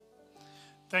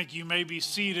Thank you. You may be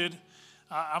seated.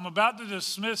 I'm about to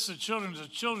dismiss the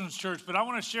children's church, but I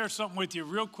want to share something with you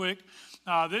real quick.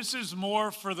 This is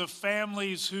more for the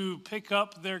families who pick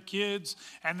up their kids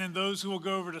and then those who will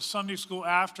go over to Sunday school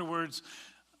afterwards.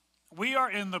 We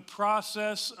are in the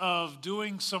process of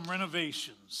doing some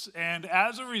renovations, and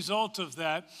as a result of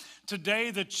that,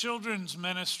 today the children's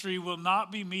ministry will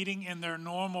not be meeting in their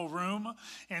normal room.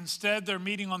 Instead, they're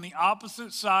meeting on the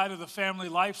opposite side of the Family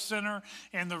Life Center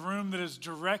in the room that is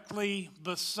directly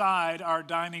beside our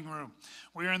dining room.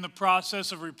 We are in the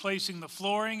process of replacing the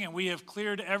flooring, and we have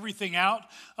cleared everything out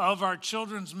of our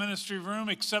children's ministry room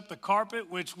except the carpet,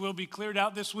 which will be cleared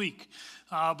out this week.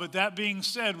 But that being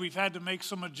said, we've had to make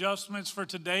some adjustments for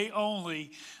today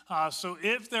only. So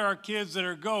if there are kids that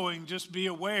are going, just be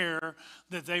aware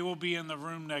that they will be in the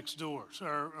room next door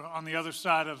or on the other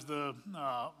side of the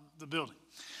building.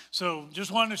 So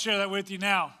just wanted to share that with you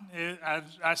now.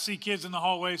 I see kids in the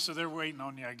hallway, so they're waiting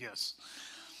on you, I guess.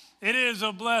 It is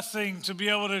a blessing to be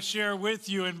able to share with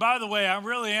you. And by the way, I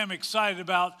really am excited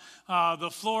about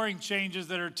the flooring changes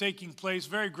that are taking place.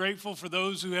 Very grateful for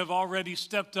those who have already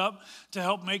stepped up to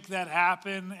help make that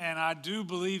happen. And I do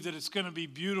believe that it's going to be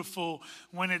beautiful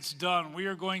when it's done. We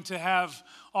are going to have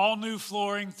all new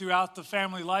flooring throughout the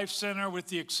Family Life Center with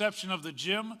the exception of the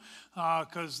gym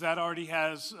because that already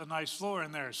has a nice floor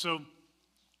in there. So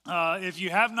if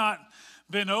you have not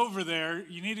been over there,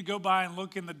 you need to go by and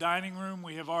look in the dining room.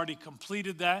 We have already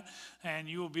completed that, and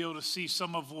you will be able to see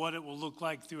some of what it will look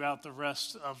like throughout the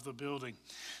rest of the building.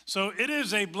 So it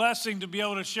is a blessing to be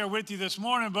able to share with you this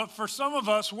morning, but for some of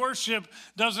us, worship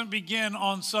doesn't begin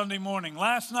on Sunday morning.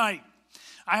 Last night,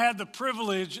 I had the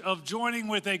privilege of joining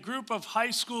with a group of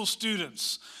high school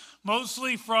students,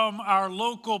 mostly from our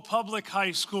local public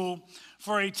high school,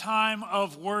 for a time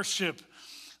of worship.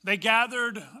 They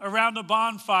gathered around a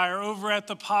bonfire over at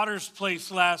the Potter's Place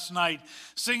last night,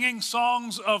 singing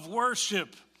songs of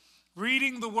worship,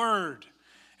 reading the Word,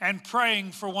 and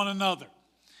praying for one another.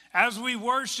 As we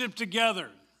worship together,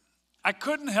 I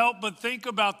couldn't help but think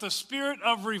about the spirit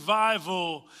of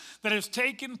revival that has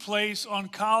taken place on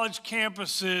college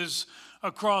campuses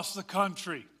across the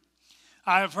country.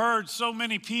 I have heard so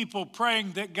many people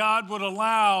praying that God would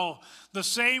allow the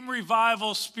same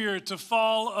revival spirit to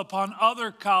fall upon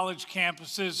other college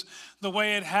campuses the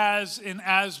way it has in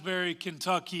Asbury,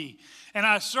 Kentucky. And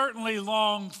I certainly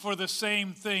long for the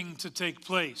same thing to take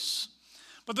place.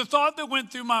 But the thought that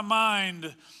went through my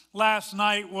mind last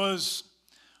night was,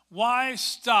 why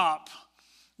stop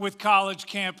with college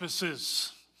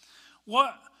campuses?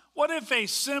 What if a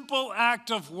simple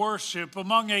act of worship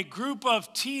among a group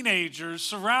of teenagers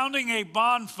surrounding a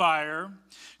bonfire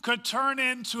could turn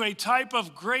into a type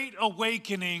of great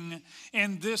awakening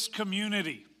in this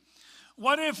community?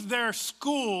 What if their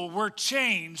school were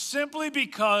changed simply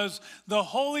because the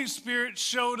Holy Spirit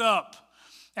showed up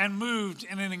and moved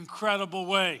in an incredible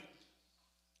way?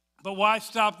 But why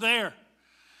stop there?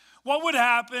 What would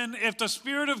happen if the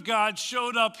Spirit of God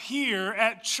showed up here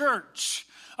at church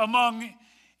among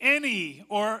any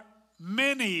or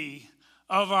many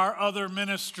of our other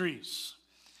ministries?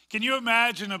 Can you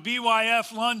imagine a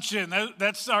BYF luncheon?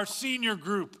 That's our senior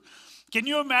group. Can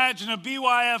you imagine a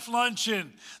BYF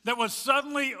luncheon that was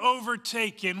suddenly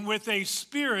overtaken with a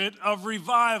spirit of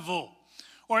revival?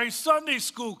 Or a Sunday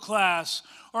school class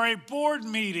or a board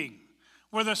meeting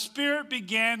where the Spirit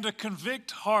began to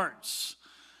convict hearts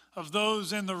of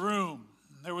those in the room.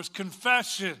 There was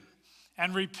confession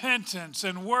and repentance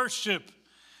and worship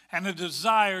and a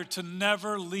desire to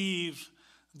never leave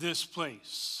this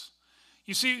place.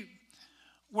 You see,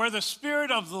 where the Spirit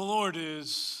of the Lord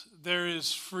is, there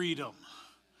is freedom.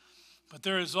 But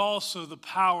there is also the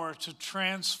power to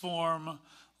transform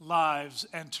lives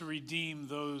and to redeem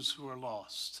those who are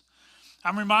lost.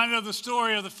 I'm reminded of the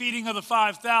story of the feeding of the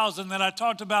 5,000 that I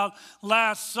talked about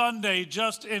last Sunday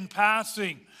just in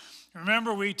passing.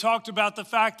 Remember, we talked about the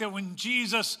fact that when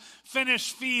Jesus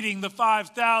finished feeding the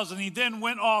 5,000, he then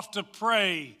went off to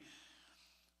pray.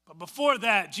 But before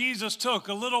that, Jesus took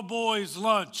a little boy's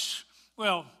lunch.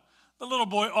 Well, the little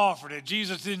boy offered it.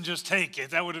 Jesus didn't just take it.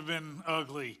 That would have been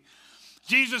ugly.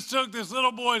 Jesus took this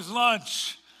little boy's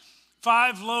lunch,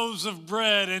 5 loaves of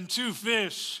bread and 2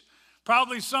 fish,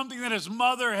 probably something that his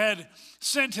mother had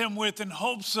sent him with in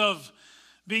hopes of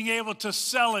being able to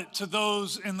sell it to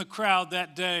those in the crowd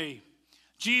that day.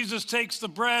 Jesus takes the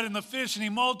bread and the fish and he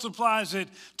multiplies it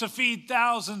to feed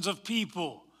thousands of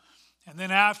people. And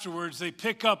then afterwards, they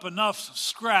pick up enough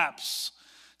scraps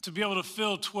to be able to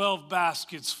fill 12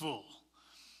 baskets full.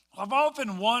 I've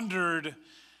often wondered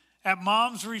at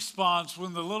Mom's response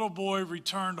when the little boy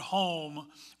returned home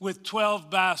with 12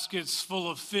 baskets full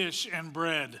of fish and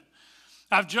bread.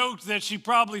 I've joked that she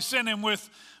probably sent him with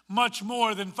much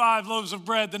more than 5 loaves of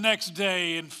bread the next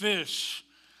day and fish.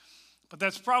 But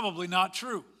that's probably not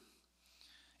true.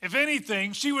 If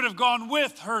anything, she would have gone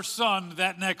with her son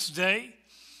that next day,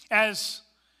 as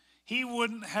he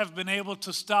wouldn't have been able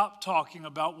to stop talking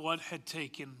about what had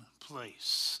taken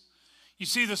place. You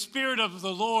see, the Spirit of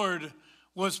the Lord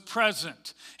was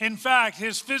present. In fact,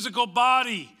 his physical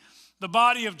body, the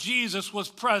body of Jesus, was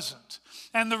present.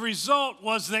 And the result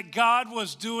was that God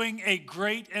was doing a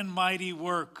great and mighty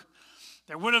work.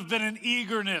 There would have been an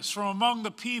eagerness from among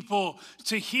the people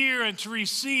to hear and to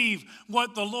receive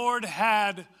what the Lord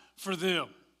had for them.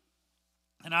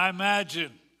 And I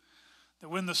imagine that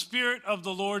when the Spirit of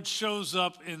the Lord shows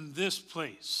up in this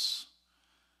place,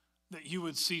 that you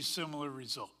would see similar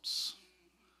results.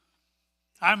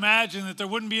 I imagine that there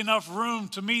wouldn't be enough room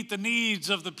to meet the needs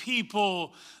of the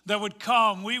people that would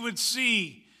come. We would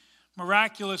see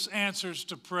miraculous answers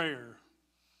to prayer.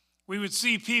 We would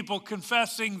see people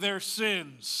confessing their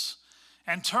sins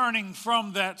and turning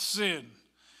from that sin.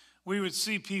 We would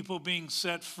see people being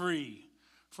set free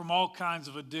from all kinds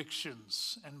of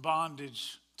addictions and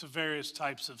bondage to various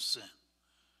types of sin.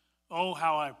 Oh,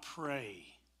 how I pray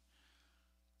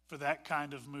for that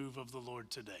kind of move of the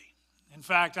Lord today. In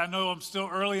fact, I know I'm still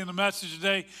early in the message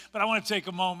today, but I want to take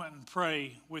a moment and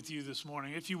pray with you this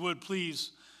morning. If you would,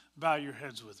 please bow your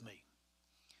heads with me.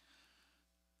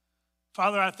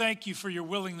 Father, I thank you for your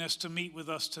willingness to meet with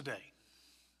us today.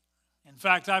 In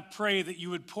fact, I pray that you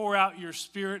would pour out your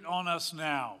Spirit on us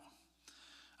now.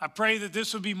 I pray that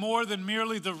this would be more than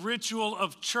merely the ritual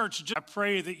of church. I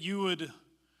pray that you would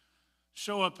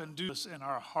show up and do this in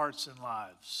our hearts and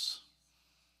lives.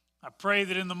 I pray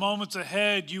that in the moments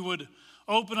ahead, you would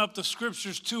open up the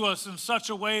scriptures to us in such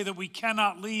a way that we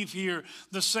cannot leave here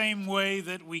the same way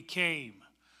that we came.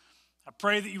 I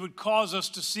pray that you would cause us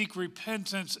to seek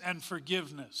repentance and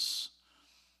forgiveness.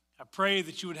 I pray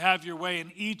that you would have your way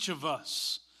in each of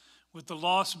us, with the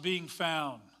lost being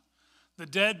found, the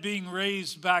dead being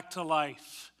raised back to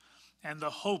life, and the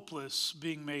hopeless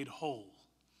being made whole.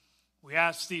 We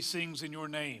ask these things in your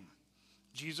name,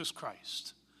 Jesus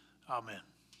Christ. Amen.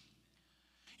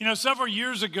 You know, several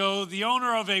years ago, the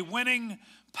owner of a winning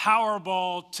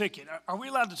Powerball ticket. Are we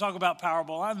allowed to talk about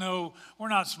Powerball? I know we're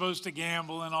not supposed to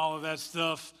gamble and all of that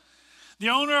stuff. The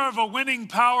owner of a winning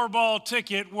Powerball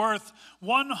ticket worth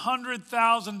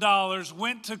 $100,000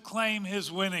 went to claim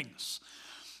his winnings.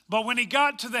 But when he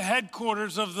got to the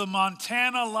headquarters of the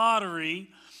Montana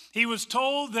Lottery, he was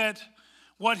told that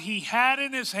what he had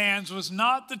in his hands was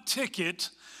not the ticket,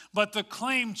 but the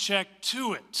claim check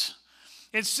to it.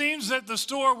 It seems that the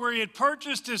store where he had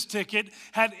purchased his ticket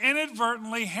had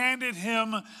inadvertently handed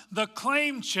him the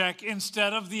claim check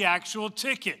instead of the actual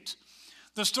ticket.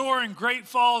 The store in Great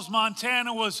Falls,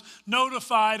 Montana was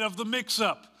notified of the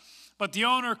mix-up, but the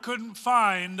owner couldn't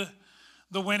find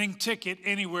the winning ticket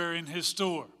anywhere in his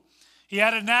store. He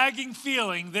had a nagging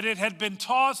feeling that it had been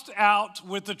tossed out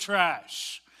with the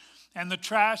trash, and the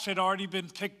trash had already been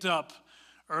picked up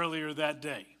earlier that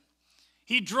day.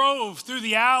 He drove through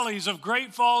the alleys of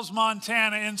Great Falls,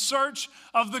 Montana in search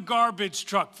of the garbage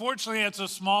truck. Fortunately, it's a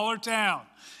smaller town,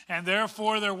 and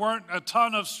therefore there weren't a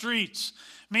ton of streets.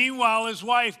 Meanwhile, his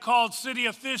wife called city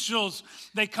officials.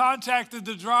 They contacted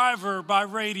the driver by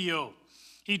radio.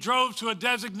 He drove to a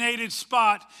designated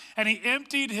spot, and he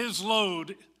emptied his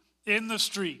load in the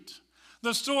street.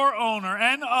 The store owner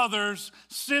and others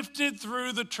sifted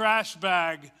through the trash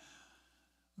bag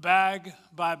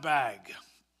by bag.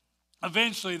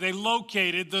 Eventually, they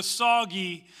located the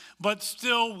soggy but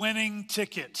still winning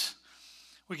ticket.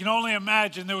 We can only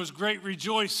imagine there was great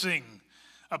rejoicing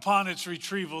upon its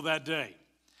retrieval that day.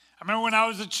 I remember when I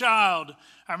was a child,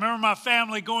 I remember my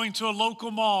family going to a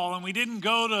local mall, and we didn't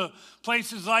go to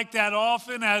places like that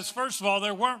often, as first of all,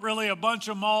 there weren't really a bunch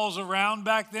of malls around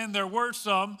back then. There were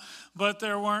some, but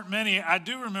there weren't many. I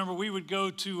do remember we would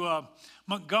go to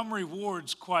Montgomery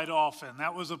Ward's quite often.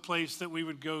 That was a place that we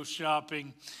would go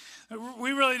shopping.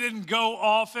 We really didn't go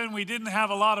often. We didn't have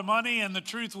a lot of money, and the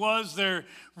truth was there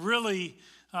really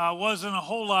wasn't a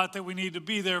whole lot that we needed to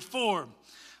be there for.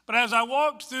 But as I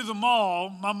walked through the mall,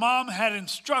 my mom had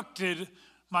instructed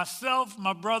myself,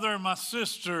 my brother, and my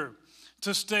sister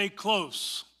to stay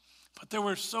close. But there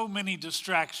were so many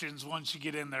distractions once you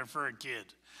get in there for a kid.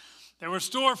 There were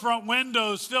storefront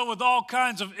windows filled with all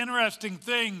kinds of interesting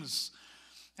things.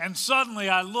 And suddenly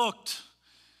I looked,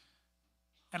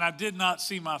 and I did not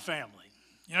see my family.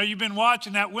 You know, you've been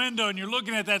watching that window and you're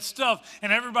looking at that stuff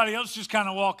and everybody else just kind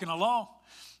of walking along.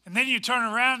 And then you turn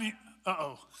around and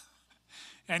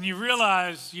and you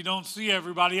realize you don't see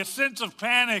everybody. A sense of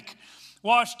panic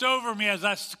washed over me as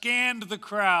I scanned the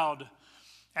crowd.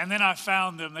 And then I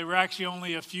found them. They were actually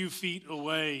only a few feet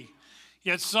away,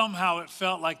 yet somehow it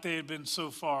felt like they had been so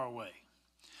far away.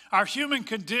 Our human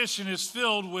condition is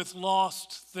filled with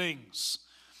lost things.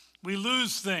 We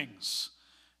lose things,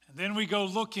 and then we go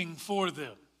looking for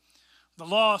them. The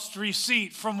lost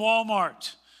receipt from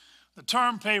Walmart, the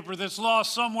term paper that's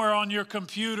lost somewhere on your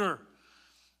computer,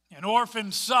 an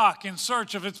orphan sock in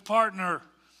search of its partner.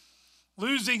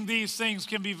 Losing these things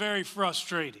can be very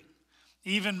frustrating,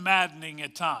 even maddening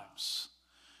at times.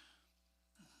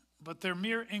 But they're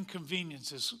mere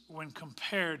inconveniences when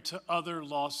compared to other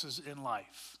losses in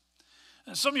life.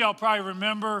 And some of y'all probably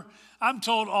remember, I'm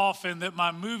told often that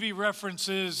my movie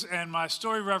references and my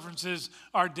story references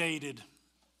are dated.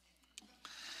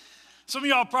 Some of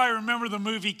y'all probably remember the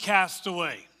movie Cast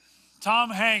Away. Tom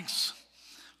Hanks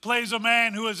plays a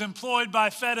man who is employed by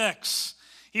FedEx.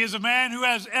 He is a man who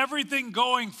has everything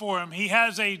going for him. He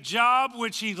has a job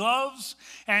which he loves,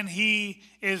 and he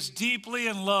is deeply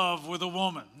in love with a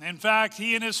woman. In fact,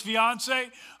 he and his fiancée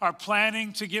are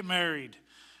planning to get married.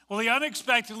 Well, he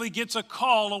unexpectedly gets a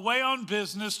call away on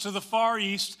business to the Far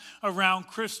East around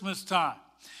Christmas time.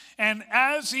 And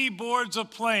as he boards a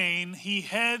plane, he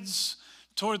heads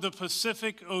toward the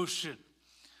Pacific Ocean.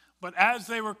 But as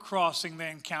they were crossing,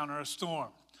 they encounter a storm.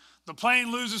 The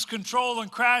plane loses control and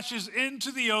crashes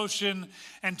into the ocean,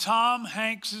 and Tom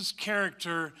Hanks'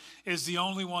 character is the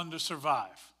only one to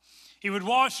survive. He would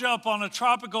wash up on a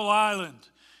tropical island,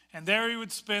 and there he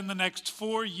would spend the next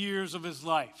 4 years of his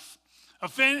life.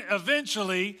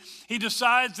 Eventually, he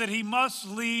decides that he must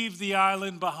leave the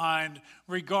island behind,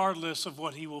 regardless of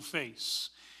what he will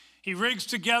face. He rigs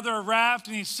together a raft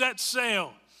and he sets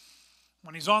sail.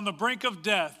 When he's on the brink of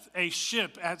death, a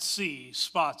ship at sea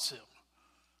spots him.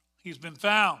 He's been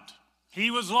found.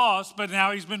 He was lost, but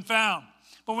now he's been found.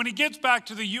 But when he gets back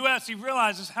to the U.S., he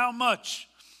realizes how much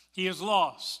he has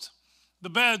lost. The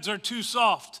beds are too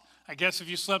soft. I guess if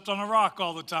you slept on a rock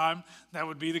all the time, that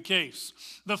would be the case.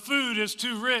 The food is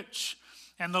too rich,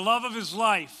 and the love of his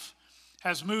life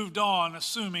has moved on,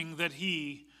 assuming that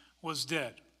he was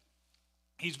dead.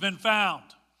 He's been found,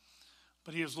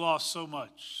 but he has lost so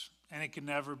much, and it can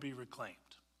never be reclaimed.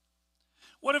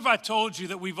 What if I told you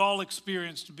that we've all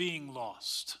experienced being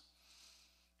lost,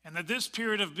 and that this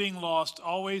period of being lost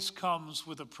always comes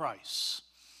with a price?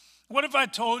 What if I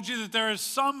told you that there is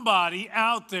somebody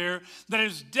out there that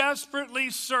is desperately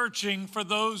searching for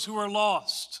those who are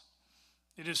lost?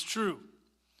 It is true.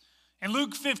 In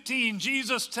Luke 15,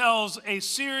 Jesus tells a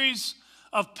series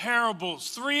of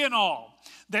parables, 3 in all,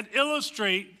 that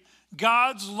illustrate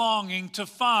God's longing to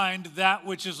find that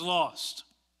which is lost.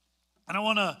 And I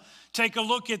want to take a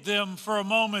look at them for a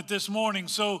moment this morning.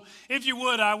 So if you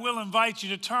would, I will invite you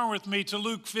to turn with me to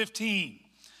Luke 15.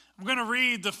 I'm going to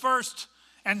read the first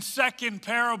and second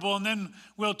parable, and then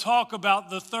we'll talk about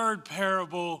the third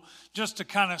parable just to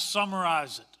kind of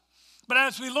summarize it. But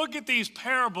as we look at these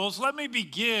parables, let me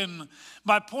begin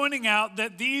by pointing out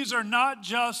that these are not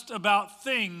just about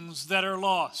things that are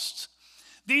lost.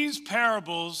 These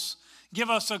parables give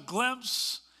us a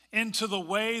glimpse into the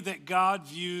way that God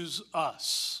views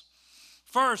us.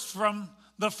 First, from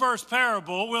the first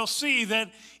parable, we'll see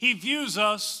that he views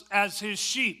us as his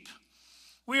sheep.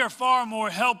 We are far more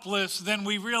helpless than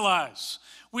we realize.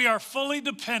 We are fully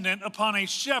dependent upon a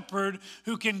shepherd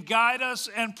who can guide us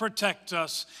and protect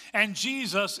us, and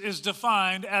Jesus is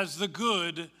defined as the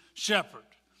good shepherd.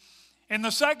 In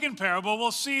the second parable,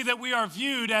 we'll see that we are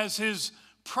viewed as his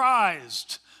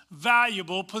prized,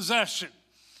 valuable possession.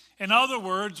 In other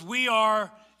words, we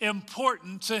are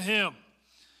important to him.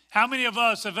 How many of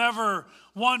us have ever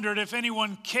wondered if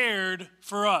anyone cared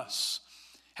for us?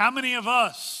 How many of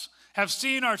us have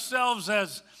seen ourselves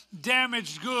as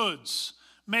damaged goods,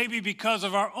 maybe because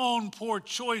of our own poor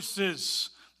choices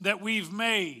that we've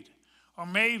made, or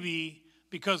maybe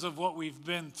because of what we've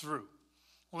been through?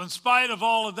 Well, in spite of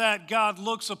all of that, God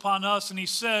looks upon us and he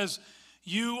says,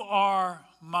 "You are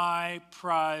my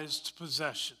prized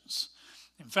possessions."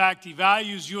 In fact, he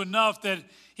values you enough that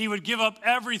he would give up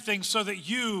everything so that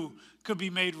you could be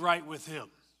made right with him.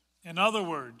 In other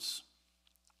words,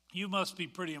 you must be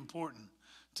pretty important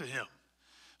to him.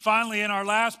 Finally, in our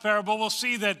last parable, we'll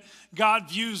see that God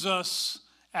views us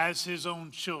as his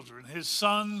own children, his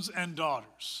sons and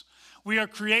daughters. We are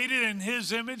created in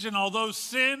his image, and although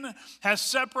sin has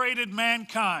separated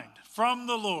mankind from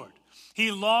the Lord,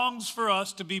 he longs for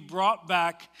us to be brought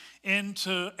back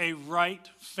into a right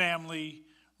family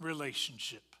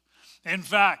relationship. In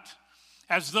fact,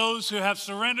 as those who have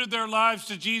surrendered their lives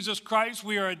to Jesus Christ,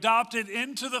 we are adopted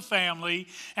into the family,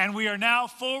 and we are now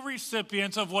full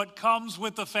recipients of what comes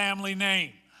with the family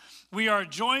name. We are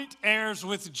joint heirs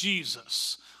with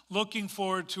Jesus, looking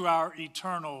forward to our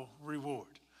eternal reward.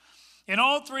 In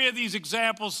all three of these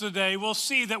examples today, we'll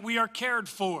see that we are cared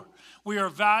for, we are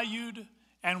valued,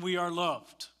 and we are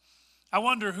loved. I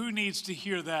wonder who needs to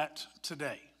hear that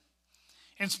today.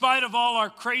 In spite of all our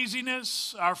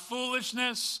craziness, our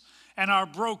foolishness, and our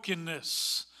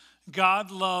brokenness,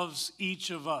 God loves each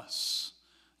of us.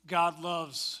 God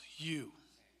loves you.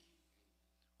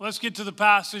 Let's get to the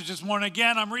passage this morning.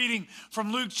 Again, I'm reading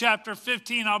from Luke chapter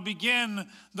 15. I'll begin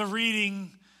the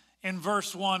reading in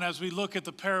verse 1 as we look at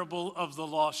the parable of the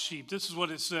lost sheep. This is what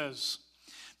it says.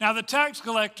 Now the tax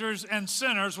collectors and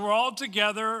sinners were all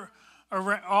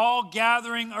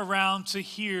gathering around to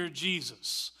hear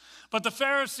Jesus. But the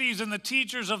Pharisees and the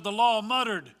teachers of the law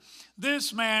muttered,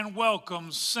 "This man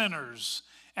welcomes sinners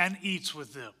and eats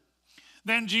with them."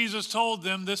 Then Jesus told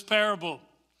them this parable.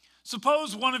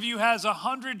 Suppose one of you has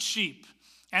 100 sheep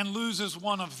and loses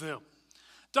one of them.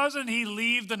 Doesn't he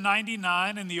leave the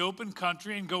 99 in the open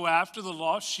country and go after the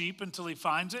lost sheep until he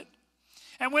finds it?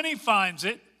 And when he finds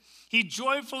it, he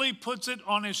joyfully puts it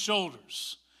on his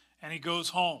shoulders and he goes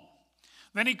home.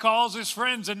 Then he calls his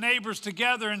friends and neighbors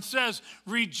together and says,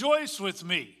 "Rejoice with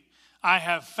me, I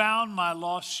have found my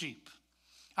lost sheep."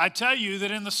 I tell you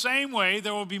that in the same way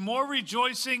there will be more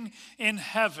rejoicing in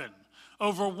heaven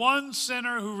over one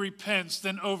sinner who repents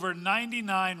than over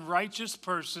 99 righteous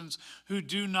persons who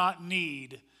do not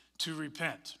need to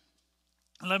repent.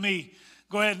 Let me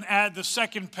go ahead and add the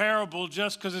second parable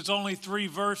just because it's only 3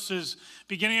 verses.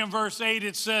 Beginning in verse 8,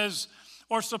 it says,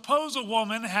 "Or suppose a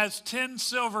woman has 10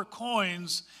 silver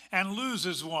coins and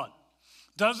loses one.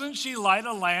 Doesn't she light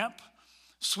a lamp,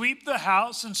 sweep the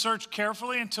house, and search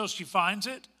carefully until she finds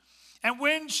it? And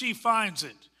when she finds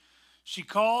it, she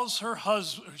calls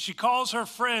her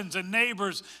friends and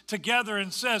neighbors together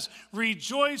and says,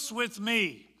 'Rejoice with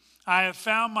me, I have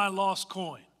found my lost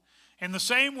coin.' In the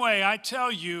same way, I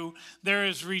tell you, there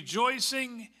is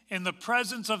rejoicing in the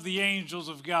presence of the angels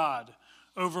of God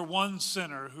over one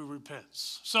sinner who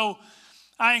repents." So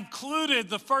I included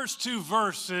the first 2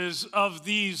 verses of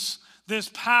this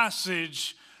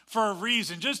passage for a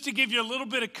reason, just to give you a little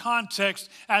bit of context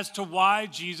as to why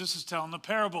Jesus is telling the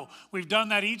parable. We've done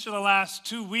that each of the last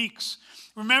 2 weeks.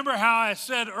 Remember how I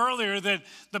said earlier that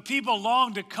the people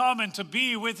longed to come and to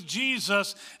be with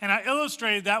Jesus, and I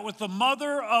illustrated that with the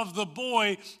mother of the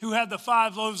boy who had the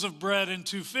 5 loaves of bread and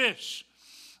 2 fish.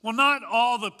 Well, not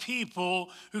all the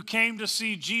people who came to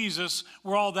see Jesus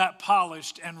were all that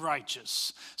polished and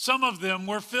righteous. Some of them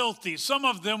were filthy. Some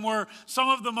of them were some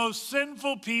of the most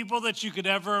sinful people that you could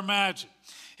ever imagine.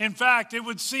 In fact, it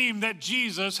would seem that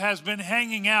Jesus has been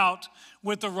hanging out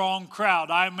with the wrong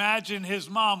crowd. I imagine his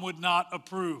mom would not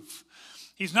approve.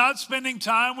 He's not spending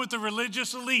time with the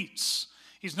religious elites.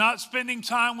 He's not spending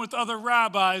time with other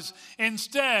rabbis.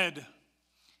 Instead,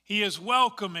 he is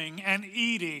welcoming and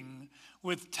eating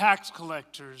with tax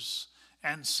collectors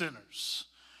and sinners.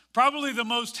 Probably the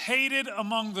most hated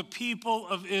among the people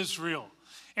of Israel.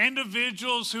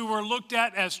 Individuals who were looked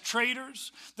at as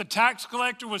traitors. The tax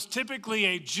collector was typically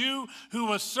a Jew who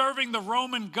was serving the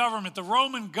Roman government. The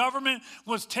Roman government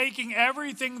was taking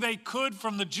everything they could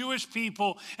from the Jewish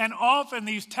people, and often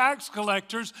these tax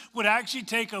collectors would actually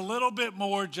take a little bit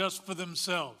more just for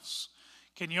themselves.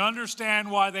 Can you understand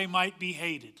why they might be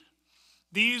hated?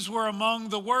 These were among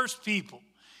the worst people,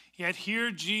 yet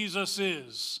here Jesus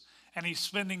is, and he's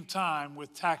spending time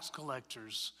with tax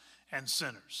collectors and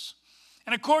sinners.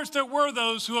 And of course, there were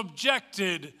those who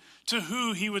objected to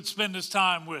who he would spend his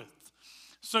time with.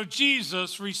 So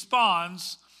Jesus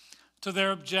responds to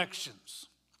their objections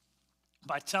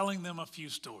by telling them a few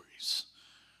stories.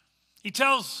 He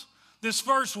tells this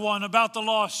first one about the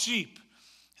lost sheep.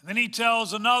 And then he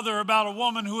tells another about a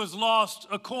woman who has lost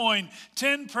a coin,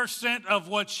 10% of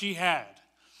what she had.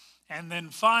 And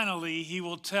then finally, he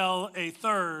will tell a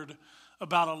third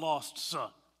about a lost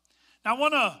son. Now, I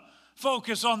want to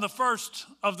focus on the first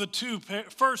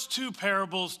two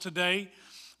parables today,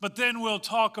 but then we'll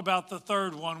talk about the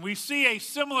third one. We see a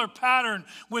similar pattern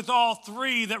with all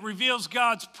 3 that reveals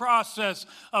God's process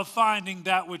of finding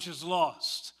that which is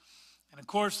lost. And of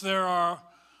course,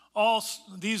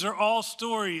 these are all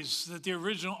stories that the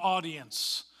original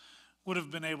audience would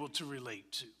have been able to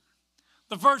relate to.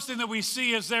 The first thing that we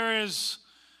see is there is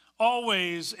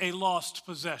always a lost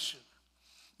possession.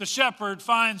 The shepherd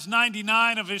finds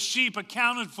 99 of his sheep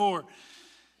accounted for,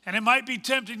 and it might be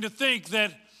tempting to think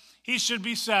that he should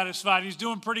be satisfied. He's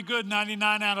doing pretty good,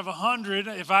 99 out of 100.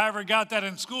 If I ever got that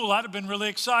in school, I'd have been really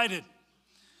excited.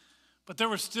 But there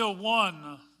was still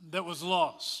one that was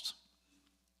lost.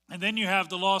 And then you have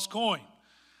the lost coin.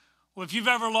 Well, if you've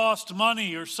ever lost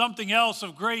money or something else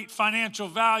of great financial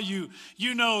value,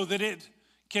 you know that it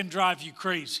can drive you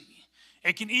crazy.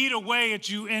 It can eat away at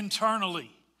you internally.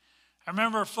 I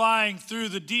remember flying through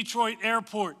the Detroit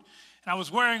airport, and I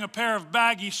was wearing a pair of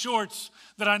baggy shorts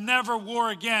that I never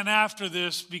wore again after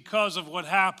this because of what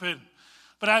happened.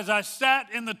 But as I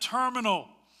sat in the terminal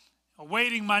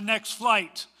awaiting my next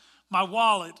flight, my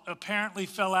wallet apparently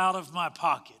fell out of my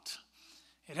pocket.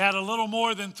 It had a little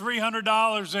more than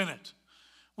 $300 in it.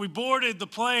 We boarded the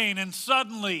plane, and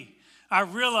suddenly I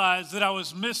realized that I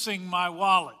was missing my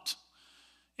wallet.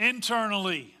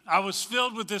 Internally, I was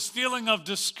filled with this feeling of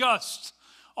disgust,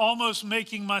 almost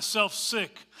making myself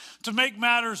sick. To make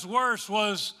matters worse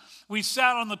was we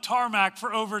sat on the tarmac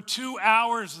for over 2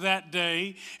 hours that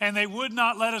day, and they would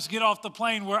not let us get off the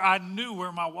plane where I knew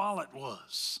where my wallet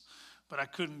was, but I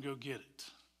couldn't go get it.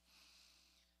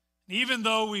 Even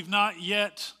though we've not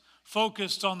yet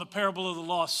focused on the parable of the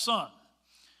lost son,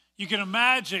 you can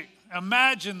imagine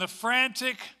the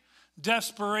frantic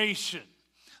desperation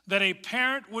that a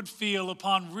parent would feel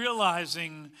upon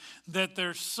realizing that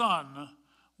their son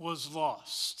was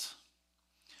lost.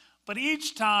 But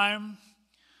each time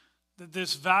that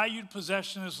this valued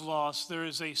possession is lost, there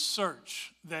is a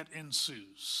search that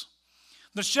ensues.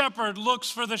 The shepherd looks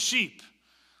for the sheep,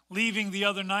 leaving the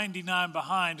other 99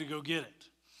 behind to go get it.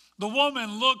 The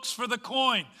woman looks for the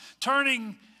coin,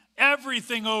 turning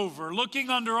everything over, looking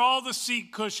under all the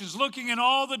seat cushions, looking in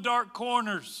all the dark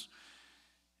corners.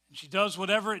 And she does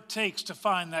whatever it takes to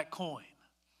find that coin.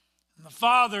 And the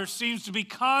father seems to be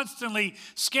constantly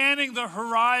scanning the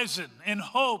horizon in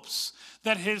hopes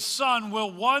that his son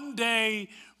will one day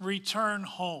return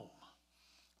home.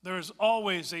 There is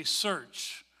always a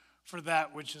search for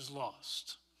that which is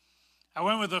lost. I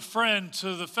went with a friend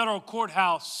to the federal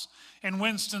courthouse in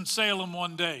Winston-Salem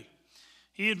one day.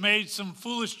 He had made some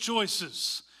foolish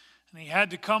choices, and he had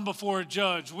to come before a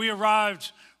judge. We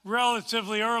arrived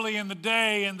relatively early in the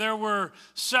day, and there were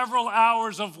several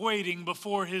hours of waiting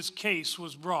before his case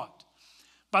was brought.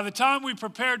 By the time we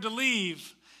prepared to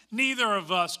leave, neither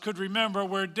of us could remember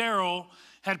where Daryl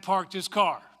had parked his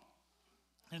car.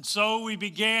 And so we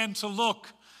began to look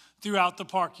throughout the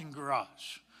parking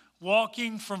garage,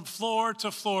 walking from floor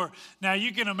to floor. Now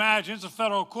you can imagine, it's a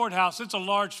federal courthouse. It's a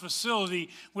large facility,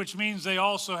 which means they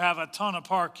also have a ton of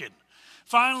parking.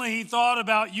 Finally, he thought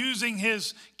about using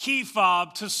his key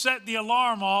fob to set the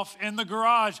alarm off in the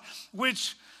garage,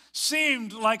 which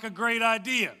seemed like a great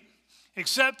idea,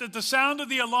 except that the sound of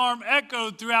the alarm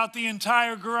echoed throughout the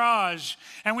entire garage,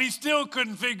 and we still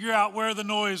couldn't figure out where the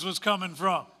noise was coming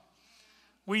from.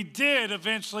 We did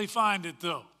eventually find it,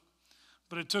 though,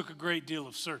 but it took a great deal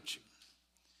of searching.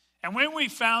 And when we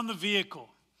found the vehicle,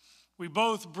 we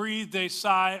both breathed a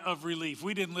sigh of relief.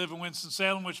 We didn't live in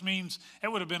Winston-Salem, which means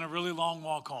it would have been a really long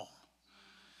walk home.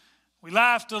 We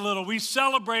laughed a little. We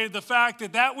celebrated the fact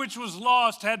that that which was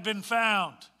lost had been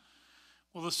found.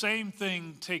 Well, the same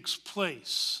thing takes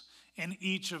place in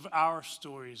each of our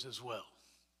stories as well.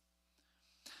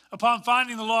 Upon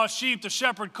finding the lost sheep, the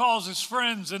shepherd calls his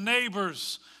friends and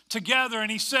neighbors together, and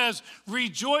he says,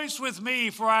 "Rejoice with me,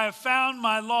 for I have found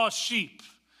my lost sheep."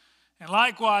 And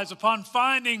likewise, upon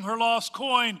finding her lost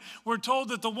coin, we're told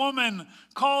that the woman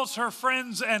calls her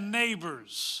friends and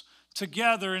neighbors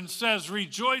together and says,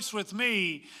 "Rejoice with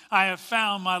me, I have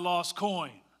found my lost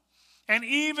coin." And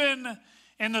even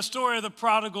in the story of the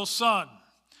prodigal son,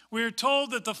 we are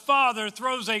told that the father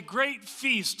throws a great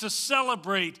feast to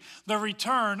celebrate the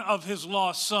return of his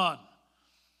lost son.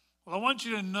 Well, I want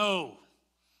you to know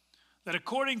that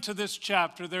according to this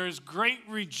chapter, there is great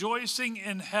rejoicing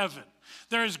in heaven.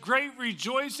 There is great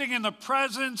rejoicing in the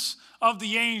presence of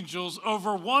the angels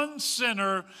over one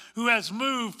sinner who has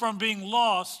moved from being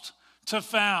lost to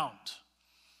found.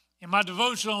 In my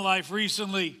devotional life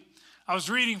recently, I was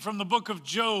reading from the book of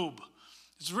Job.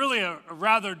 It's really a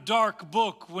rather dark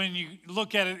book when you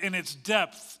look at it in its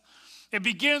depth. It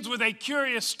begins with a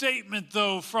curious statement,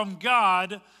 though, from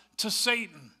God to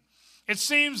Satan. It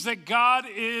seems that God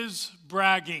is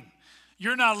bragging.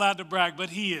 You're not allowed to brag,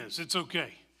 but he is. It's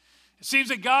okay. It seems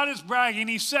that God is bragging.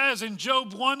 He says in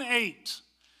Job 1:8,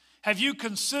 "Have you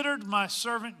considered my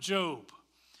servant Job,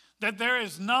 that there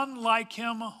is none like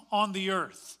him on the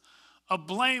earth, a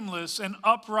blameless and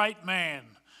upright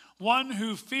man, one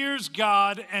who fears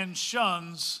God and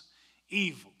shuns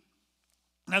evil?"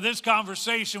 Now this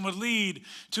conversation would lead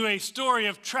to a story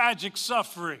of tragic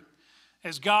suffering,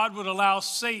 as God would allow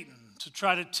Satan to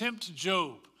try to tempt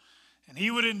Job. And he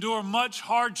would endure much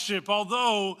hardship,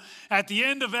 although at the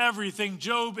end of everything,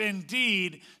 Job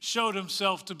indeed showed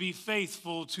himself to be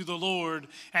faithful to the Lord,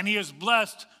 and he is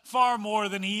blessed far more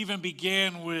than he even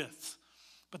began with.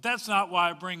 But that's not why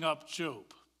I bring up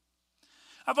Job.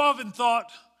 I've often thought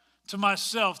to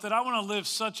myself that I want to live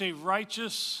such a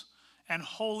righteous and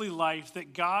holy life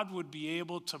that God would be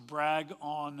able to brag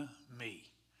on me.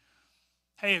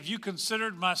 Hey, have you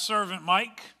considered my servant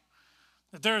Mike?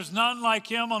 That there is none like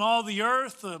him on all the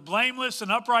earth, a blameless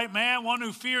and upright man, one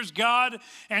who fears God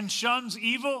and shuns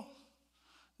evil?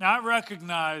 Now, I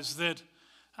recognize that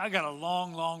I got a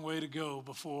long, long way to go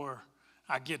before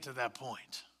I get to that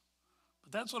point.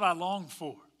 But that's what I long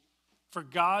for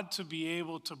God to be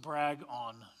able to brag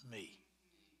on me.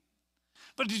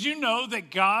 But did you know that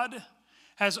God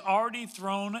has already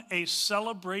thrown a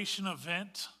celebration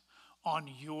event on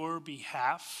your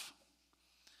behalf?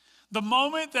 The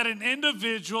moment that an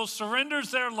individual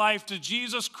surrenders their life to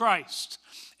Jesus Christ,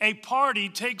 a party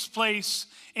takes place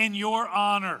in your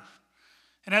honor.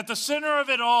 And at the center of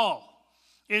it all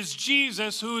is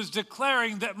Jesus, who is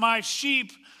declaring that my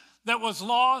sheep that was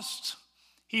lost,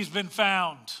 he's been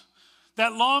found.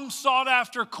 That long sought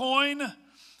after coin,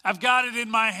 I've got it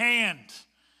in my hand.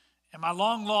 And my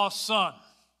long lost son,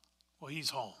 well, he's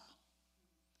home.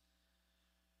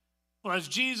 Well, as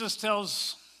Jesus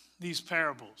tells these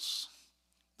parables,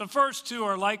 the first two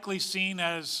are likely seen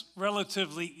as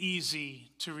relatively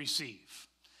easy to receive.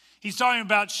 He's talking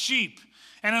about sheep.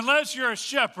 And unless you're a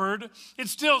shepherd,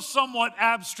 it's still somewhat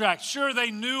abstract. Sure,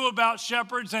 they knew about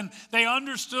shepherds and they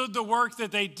understood the work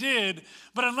that they did,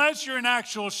 but unless you're an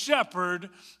actual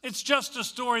shepherd, it's just a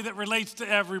story that relates to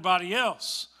everybody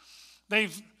else.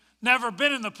 They've never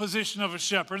been in the position of a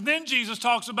shepherd. And then Jesus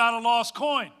talks about a lost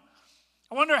coin.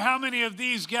 I wonder how many of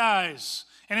these guys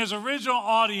and his original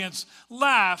audience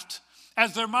laughed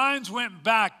as their minds went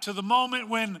back to the moment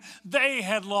when they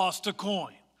had lost a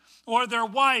coin or their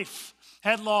wife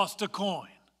had lost a coin.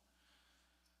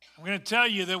 I'm going to tell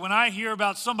you that when I hear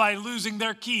about somebody losing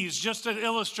their keys, just to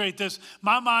illustrate this,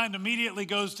 my mind immediately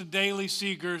goes to Daly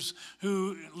Seegers,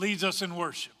 who leads us in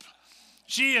worship.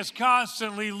 She is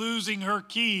constantly losing her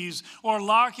keys or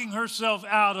locking herself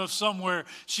out of somewhere.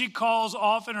 She calls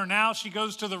often, or now she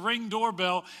goes to the Ring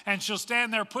doorbell and she'll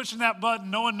stand there pushing that button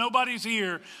knowing nobody's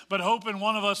here, but hoping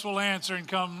one of us will answer and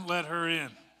come let her in.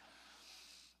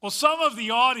 Well, some of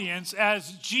the audience,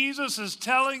 as Jesus is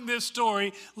telling this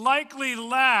story, likely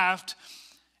laughed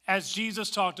as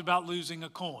Jesus talked about losing a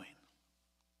coin.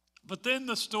 But then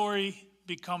the story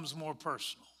becomes more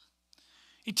personal.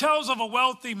 He tells of a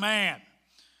wealthy man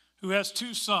who has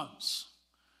two sons.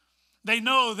 They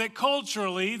know that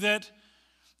culturally that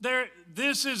there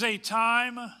is a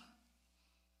time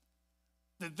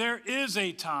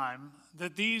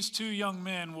that these two young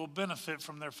men will benefit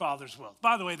from their father's wealth.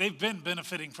 By the way, they've been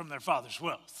benefiting from their father's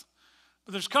wealth.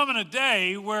 But there's coming a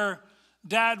day where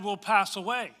dad will pass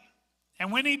away.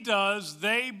 And when he does,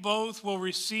 they both will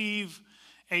receive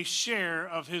a share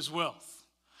of his wealth.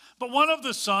 But one of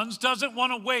the sons doesn't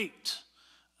want to wait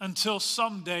until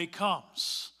someday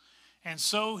comes. And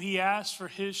so he asks for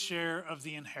his share of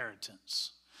the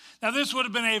inheritance. Now, this would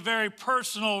have been a very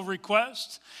personal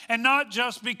request, and not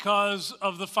just because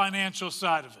of the financial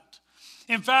side of it.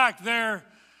 In fact, there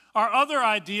are other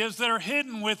ideas that are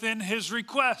hidden within his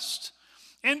request.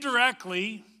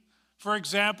 Indirectly, for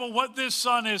example, what this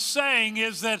son is saying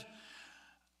is that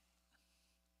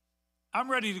I'm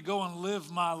ready to go and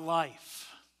live my life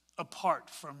apart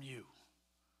from you.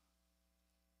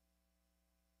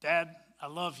 Dad, I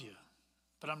love you,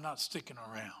 but I'm not sticking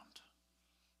around.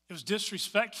 It was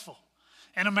disrespectful.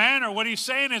 In a manner, what he's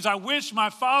saying is, I wish my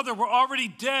father were already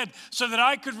dead so that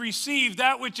I could receive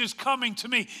that which is coming to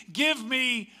me. Give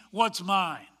me what's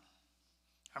mine.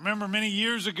 I remember many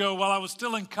years ago while I was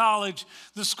still in college,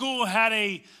 the school had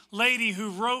a lady who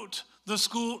wrote the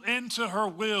school into her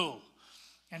will,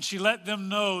 and she let them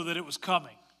know that it was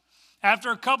coming.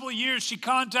 After a couple of years, she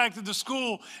contacted the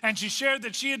school and she shared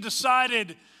that she had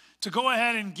decided to go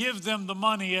ahead and give them the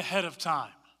money ahead of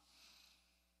time.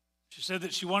 She said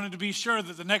that she wanted to be sure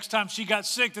that the next time she got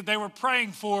sick that they were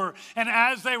praying for her. And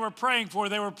as they were praying for her,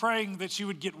 they were praying that she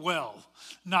would get well,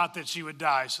 not that she would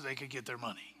die so they could get their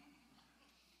money.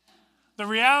 The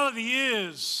reality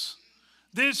is,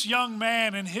 this young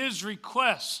man and his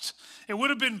request, it would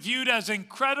have been viewed as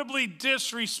incredibly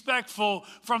disrespectful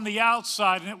from the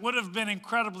outside, and it would have been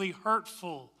incredibly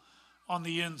hurtful on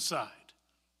the inside.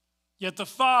 Yet the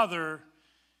father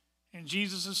in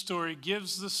Jesus' story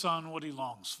gives the son what he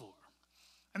longs for.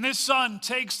 And this son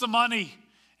takes the money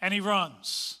and he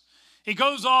runs. He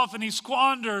goes off and he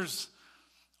squanders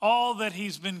all that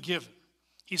he's been given.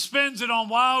 He spends it on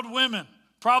wild women,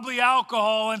 probably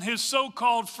alcohol, and his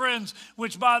so-called friends,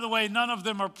 which, by the way, none of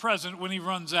them are present when he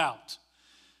runs out.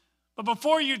 But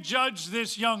before you judge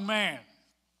this young man,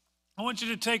 I want you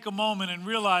to take a moment and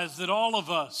realize that all of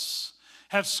us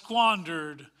have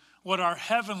squandered what our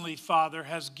Heavenly Father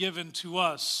has given to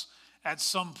us at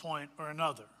some point or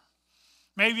another.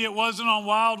 Maybe it wasn't on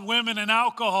wild women and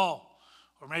alcohol,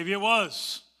 or maybe it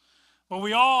was. But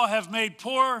we all have made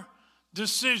poor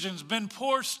decisions, been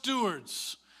poor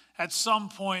stewards at some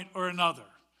point or another.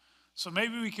 So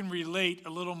maybe we can relate a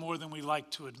little more than we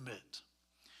like to admit.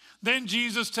 Then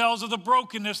Jesus tells of the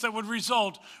brokenness that would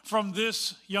result from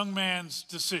this young man's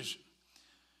decision.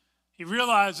 He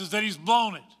realizes that he's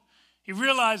blown it. He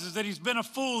realizes that he's been a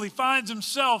fool. He finds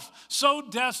himself so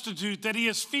destitute that he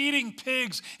is feeding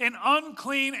pigs, an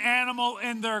unclean animal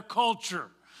in their culture,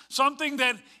 something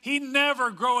that he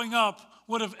never growing up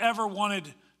would have ever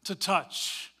wanted to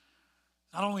touch.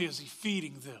 Not only is he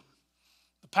feeding them,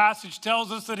 the passage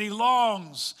tells us that he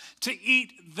longs to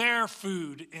eat their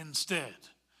food instead.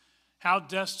 How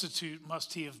destitute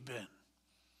must he have been?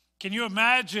 Can you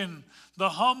imagine the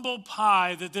humble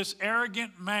pie that this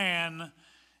arrogant man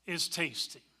is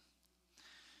tasting?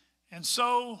 And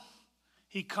so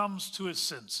he comes to his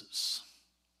senses,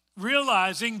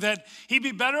 realizing that he'd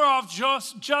be better off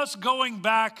just going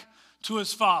back to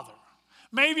his father.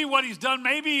 Maybe what he's done,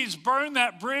 maybe he's burned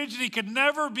that bridge and he could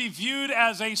never be viewed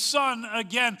as a son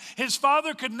again. His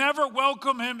father could never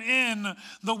welcome him in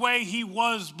the way he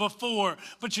was before.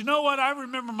 But you know what? I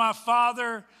remember my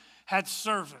father had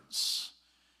servants.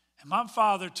 And my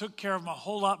father took care of him a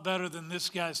whole lot better than this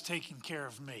guy's taking care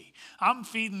of me. I'm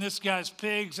feeding this guy's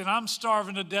pigs and I'm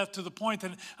starving to death to the point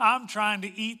that I'm trying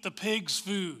to eat the pig's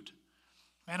food.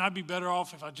 Man, I'd be better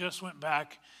off if I just went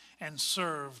back and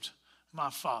served my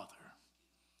father.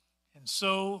 And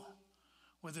so,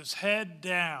 with his head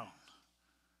down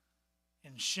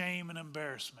in shame and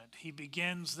embarrassment, he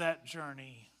begins that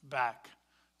journey back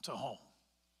to home.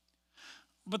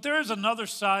 But there is another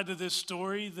side to this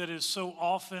story that is so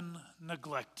often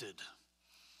neglected.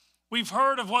 We've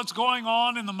heard of what's going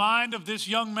on in the mind of this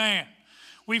young man.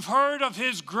 We've heard of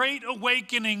his great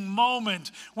awakening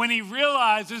moment when he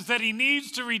realizes that he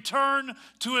needs to return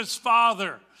to his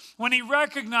father, when he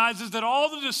recognizes that all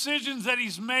the decisions that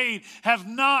he's made have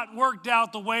not worked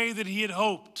out the way that he had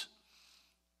hoped.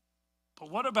 But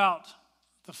what about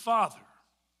the father?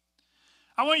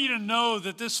 I want you to know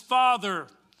that this father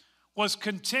was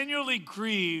continually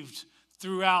grieved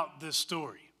throughout this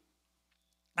story.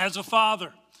 As a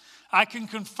father, I can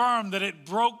confirm that it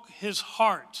broke his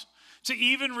heart to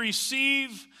even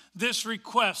receive this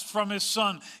request from his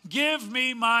son. Give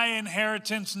me my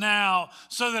inheritance now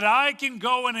so that I can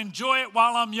go and enjoy it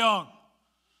while I'm young.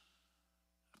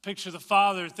 I picture the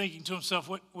father thinking to himself,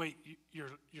 wait,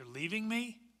 you're leaving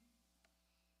me?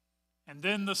 And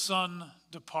then the son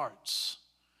departs.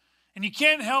 And you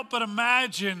can't help but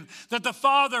imagine that the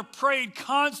father prayed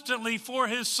constantly for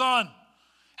his son.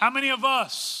 How many of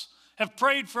us have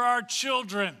prayed for our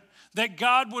children that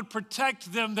God would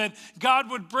protect them, that God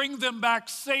would bring them back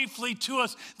safely to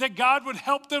us, that God would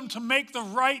help them to make the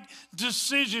right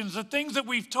decisions, the things that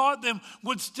we've taught them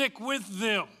would stick with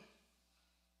them?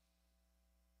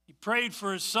 He prayed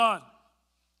for his son.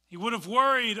 He would have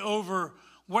worried over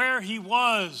where he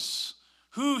was,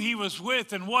 who he was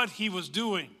with, and what he was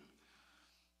doing.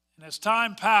 And as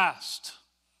time passed,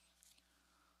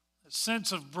 the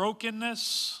sense of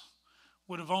brokenness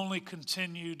would have only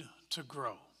continued to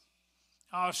grow.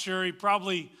 Oh, sure, he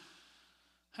probably,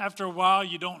 after a while,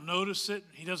 you don't notice it.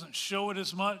 He doesn't show it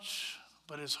as much,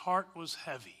 but his heart was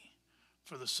heavy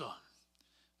for the son.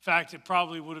 In fact, it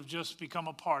probably would have just become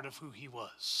a part of who he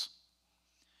was.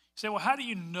 You say, well, how do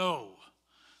you know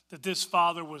that this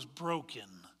father was broken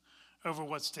over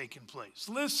what's taken place?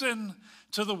 Listen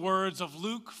to the words of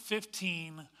Luke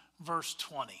 15, verse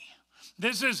 20.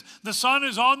 The son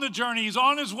is on the journey. He's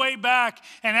on his way back.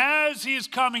 And as he is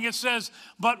coming, it says,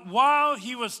 but while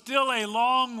he was still a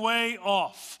long way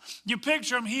off. You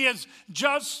picture him, he has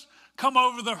just come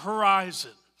over the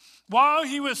horizon. While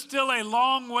he was still a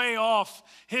long way off,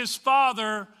 his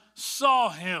father saw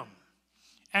him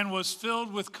and was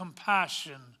filled with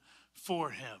compassion for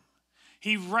him.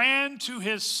 He ran to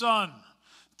his son,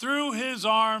 threw his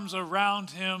arms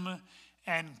around him,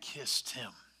 and kissed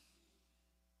him.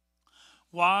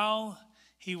 While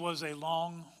he was a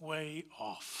long way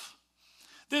off.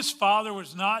 This father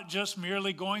was not just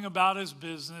merely going about his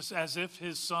business as if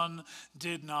his son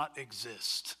did not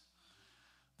exist.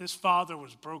 This father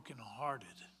was brokenhearted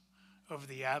over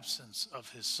the absence of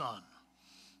his son.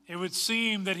 It would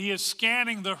seem that he is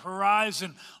scanning the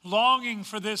horizon, longing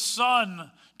for this son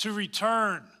to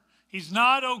return. He's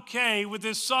not okay with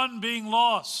his son being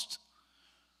lost.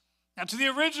 Now, to the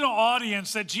original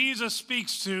audience that Jesus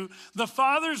speaks to, the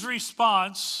father's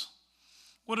response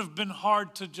would have been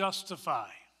hard to justify.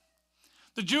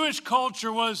 The The Jewish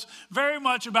culture was very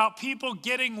much about people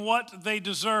getting what they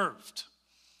deserved.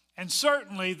 And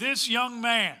certainly this young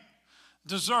man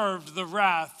deserved the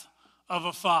wrath of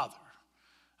a father.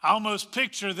 I almost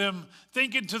picture them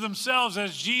thinking to themselves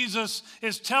as Jesus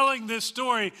is telling this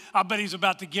story, I bet he's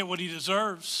about to get what he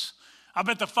deserves. I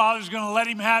bet the Father's going to let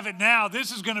him have it now. This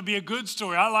is going to be a good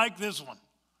story. I like this one.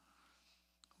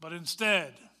 But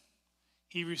instead,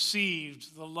 he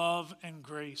received the love and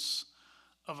grace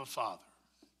of a father.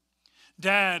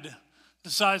 Dad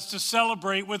decides to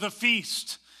celebrate with a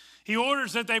feast. He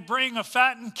orders that they bring a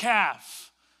fattened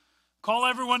calf. Call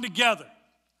everyone together.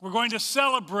 We're going to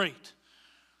celebrate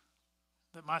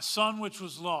that my son which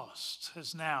was lost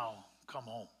has now come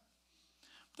home.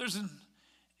 There's an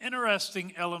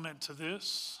interesting element to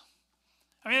this.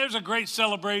 I mean, there's a great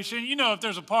celebration. You know, if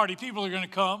there's a party, people are going to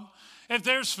come. If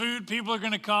there's food, people are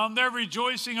going to come. They're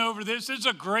rejoicing over this. It's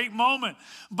a great moment.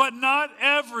 But not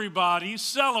everybody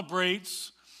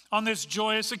celebrates on this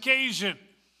joyous occasion.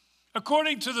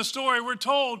 According to the story, we're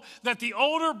told that the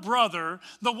older brother,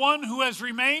 the one who has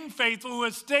remained faithful, who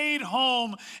has stayed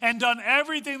home and done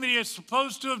everything that he is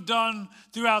supposed to have done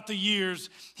throughout the years,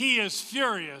 he is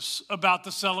furious about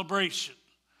the celebration.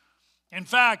 In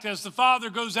fact, as the father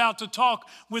goes out to talk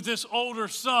with this older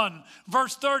son,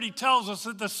 verse 30 tells us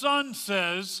that the son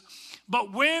says,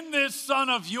 but when this son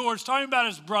of yours, talking about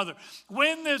his brother,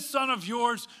 when this son of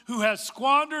yours who has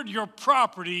squandered your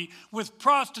property with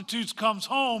prostitutes comes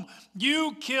home,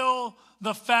 you kill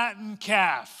the fattened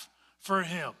calf for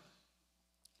him.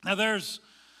 Now there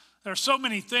are so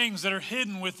many things that are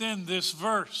hidden within this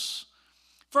verse.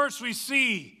 First, we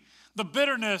see the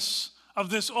bitterness of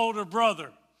this older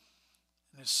brother.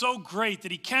 And it's so great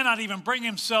that he cannot even bring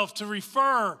himself to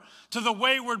refer to the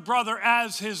wayward brother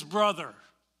as his brother.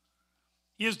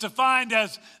 He is defined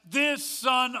as this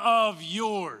son of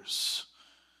yours.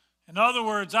 In other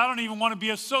words, I don't even want to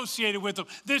be associated with him.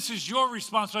 This is your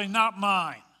responsibility, not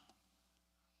mine.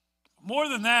 More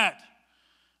than that,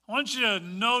 I want you to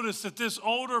notice that this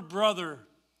older brother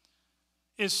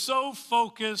is so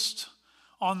focused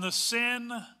on the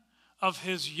sin of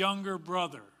his younger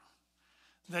brother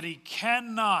that he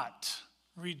cannot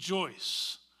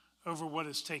rejoice over what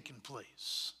has taken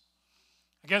place.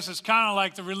 I guess it's kind of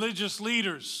like the religious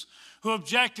leaders who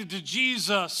objected to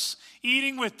Jesus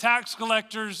eating with tax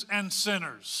collectors and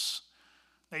sinners.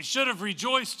 They should have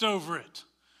rejoiced over it,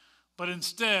 but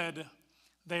instead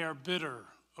they are bitter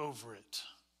over it.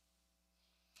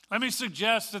 Let me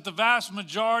suggest that the vast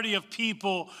majority of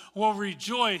people will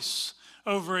rejoice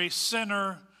over a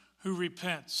sinner who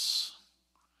repents.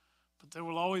 There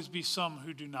will always be some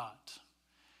who do not.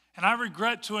 And I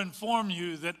regret to inform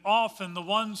you that often the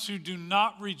ones who do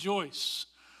not rejoice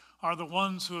are the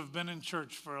ones who have been in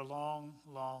church for a long,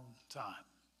 long time.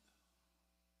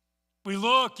 We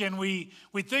look and we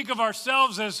think of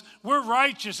ourselves as we're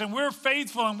righteous and we're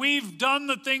faithful and we've done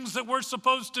the things that we're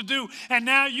supposed to do. And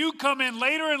now you come in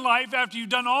later in life after you've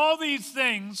done all these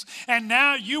things and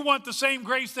now you want the same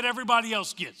grace that everybody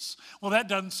else gets. Well, that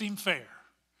doesn't seem fair.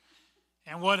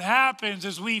 And what happens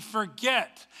is we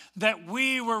forget that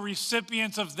we were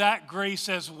recipients of that grace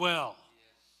as well.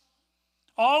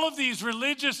 All of these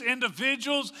religious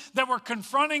individuals that were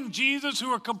confronting Jesus,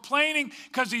 who were complaining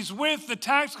because he's with the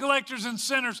tax collectors and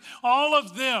sinners, all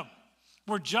of them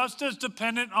were just as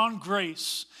dependent on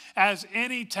grace as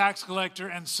any tax collector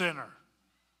and sinner.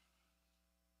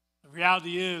 The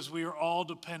reality is we are all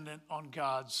dependent on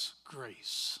God's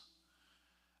grace.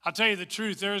 I'll tell you the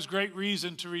truth, there is great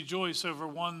reason to rejoice over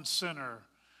one sinner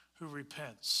who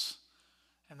repents.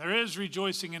 And there is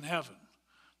rejoicing in heaven,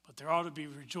 but there ought to be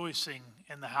rejoicing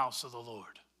in the house of the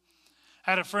Lord. I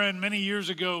had a friend many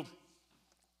years ago.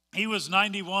 He was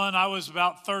 91. I was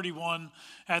about 31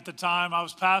 at the time. I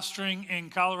was pastoring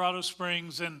in Colorado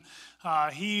Springs, and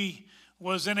he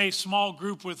was in a small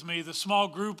group with me. The small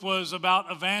group was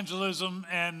about evangelism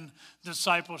and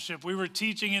discipleship. We were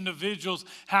teaching individuals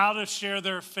how to share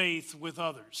their faith with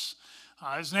others.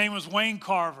 His name was Wayne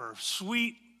Carver,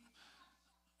 sweet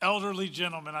elderly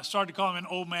gentleman. I started to call him an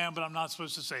old man, but I'm not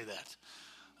supposed to say that.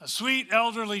 A sweet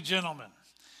elderly gentleman.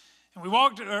 And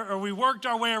we worked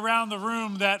our way around the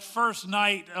room that first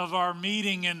night of our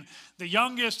meeting, and the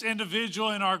youngest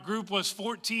individual in our group was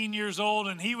 14 years old,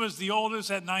 and he was the oldest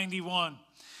at 91.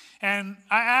 And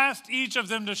I asked each of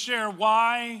them to share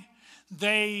why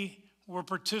they were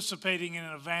participating in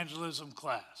an evangelism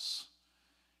class.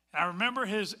 And I remember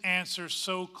his answer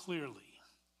so clearly.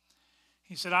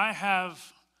 He said, I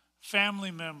have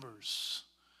family members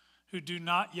who do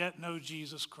not yet know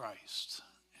Jesus Christ.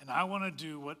 And I want to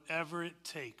do whatever it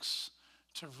takes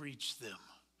to reach them.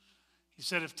 He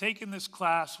said, if taking this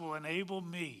class will enable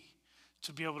me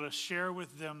to be able to share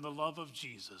with them the love of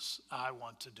Jesus, I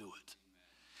want to do it.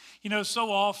 You know, so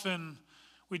often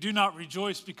we do not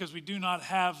rejoice because we do not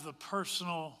have the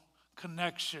personal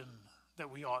connection that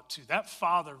we ought to. That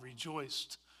father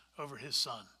rejoiced over his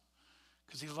son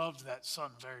because he loved that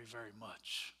son very, very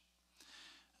much.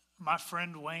 My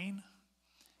friend Wayne,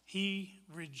 he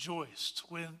rejoiced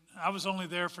when I was only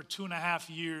there for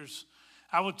 2.5 years.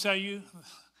 I will tell you,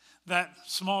 that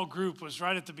small group was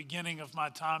right at the beginning of my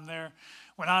time there.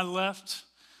 When I left,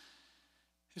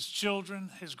 his children,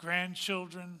 his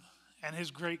grandchildren, and his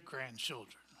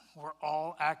great-grandchildren were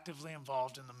all actively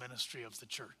involved in the ministry of the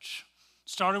church.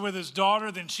 Started with his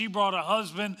daughter, then she brought a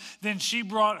husband, then she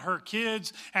brought her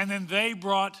kids, and then they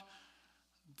brought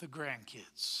the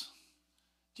grandkids.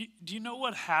 Do you know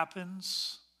what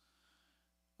happens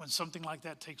when something like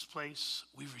that takes place?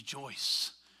 We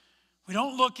rejoice. We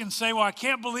don't look and say, well, I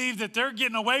can't believe that they're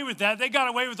getting away with that. They got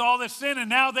away with all this sin and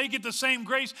now they get the same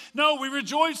grace. No, we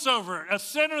rejoice over it. A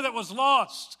sinner that was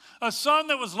lost, a son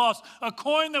that was lost, a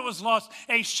coin that was lost,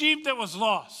 a sheep that was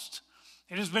lost.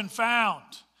 It has been found,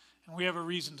 and we have a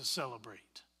reason to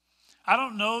celebrate. I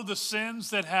don't know the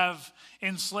sins that have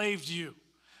enslaved you.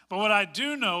 But what I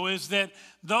do know is that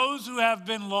those who have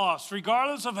been lost,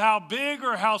 regardless of how big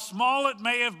or how small it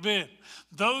may have been,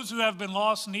 those who have been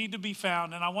lost need to be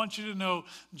found. And I want you to know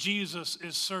Jesus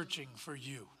is searching for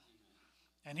you.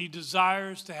 And he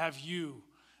desires to have you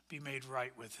be made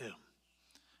right with him.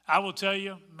 I will tell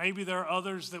you, maybe there are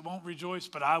others that won't rejoice,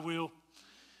 but I will.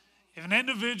 If an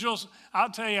individual's, I'll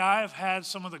tell you, I have had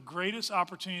some of the greatest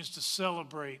opportunities to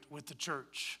celebrate with the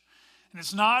church. And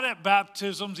it's not at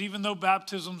baptisms, even though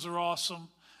baptisms are awesome.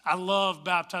 I love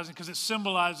baptizing because it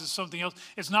symbolizes something else.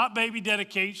 It's not baby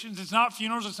dedications. It's not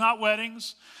funerals. It's not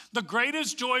weddings. The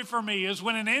greatest joy for me is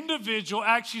when an individual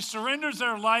actually surrenders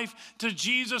their life to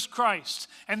Jesus Christ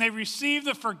and they receive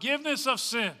the forgiveness of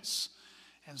sins.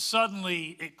 And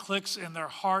suddenly it clicks in their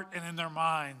heart and in their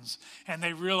minds and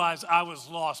they realize I was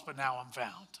lost, but now I'm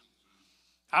found.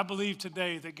 I believe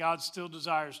today that God still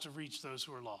desires to reach those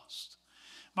who are lost.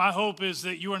 My hope is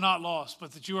that you are not lost,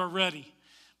 but that you are ready.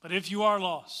 But if you are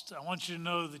lost, I want you to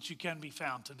know that you can be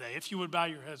found today. If you would bow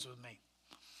your heads with me.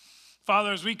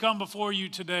 Father, as we come before you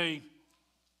today,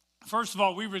 first of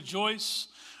all, we rejoice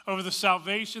over the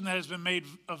salvation that has been made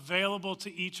available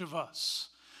to each of us.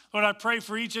 Lord, I pray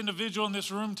for each individual in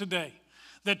this room today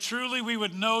that truly we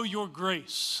would know your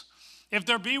grace. If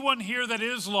there be one here that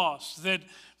is lost, that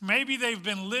maybe they've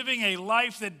been living a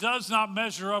life that does not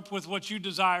measure up with what you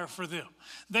desire for them.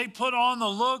 They put on the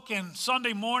look and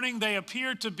Sunday morning they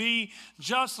appear to be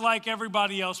just like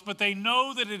everybody else, but they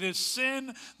know that it is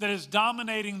sin that is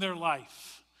dominating their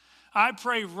life. I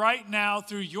pray right now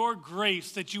through your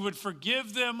grace that you would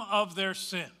forgive them of their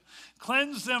sin.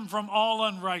 Cleanse them from all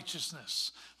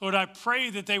unrighteousness. Lord, I pray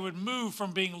that they would move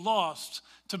from being lost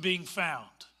to being found.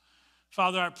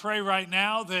 Father, I pray right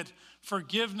now that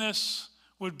forgiveness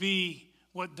would be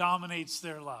what dominates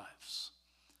their lives.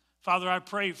 Father, I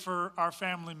pray for our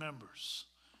family members,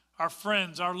 our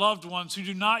friends, our loved ones who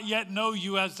do not yet know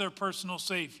you as their personal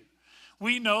Savior.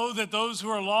 We know that those who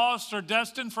are lost are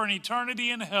destined for an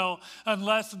eternity in hell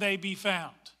unless they be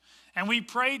found. And we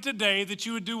pray today that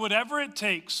you would do whatever it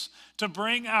takes to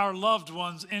bring our loved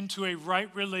ones into a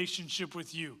right relationship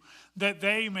with you, that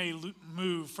they may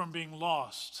move from being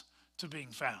lost to being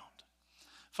found.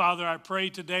 Father, I pray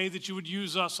today that you would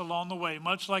use us along the way,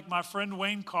 much like my friend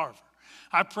Wayne Carver.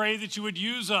 I pray that you would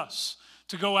use us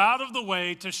to go out of the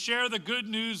way to share the good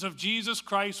news of Jesus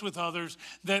Christ with others,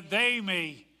 that they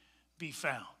may be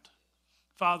found.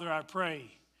 Father, I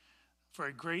pray for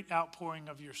a great outpouring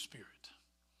of your Spirit.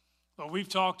 Lord, we've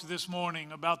talked this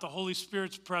morning about the Holy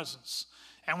Spirit's presence.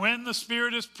 And when the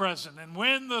Spirit is present and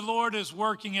when the Lord is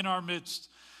working in our midst,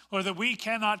 Lord, that we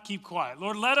cannot keep quiet.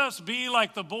 Lord, let us be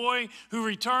like the boy who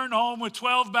returned home with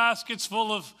 12 baskets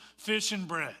full of fish and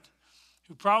bread,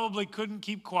 who probably couldn't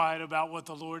keep quiet about what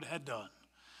the Lord had done.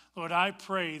 Lord, I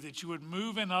pray that you would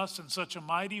move in us in such a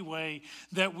mighty way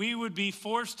that we would be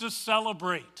forced to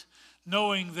celebrate,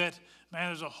 knowing that, man,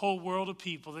 there's a whole world of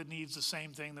people that needs the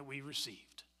same thing that we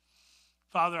received.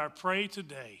 Father, I pray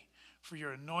today for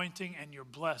your anointing and your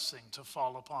blessing to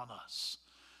fall upon us.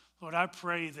 Lord, I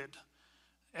pray that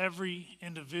every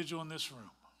individual in this room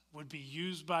would be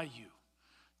used by you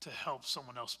to help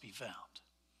someone else be found.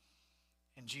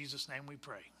 In Jesus' name we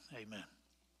pray. Amen.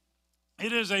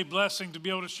 It is a blessing to be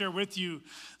able to share with you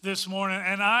this morning,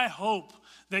 and I hope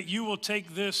that you will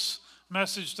take this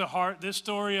message to heart, this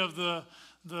story of the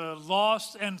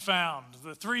lost and found,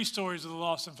 the 3 stories of the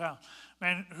lost and found.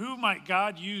 Man, who might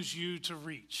God use you to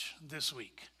reach this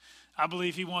week? I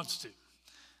believe he wants to.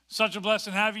 Such a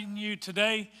blessing having you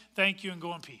today. Thank you, and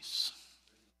go in peace.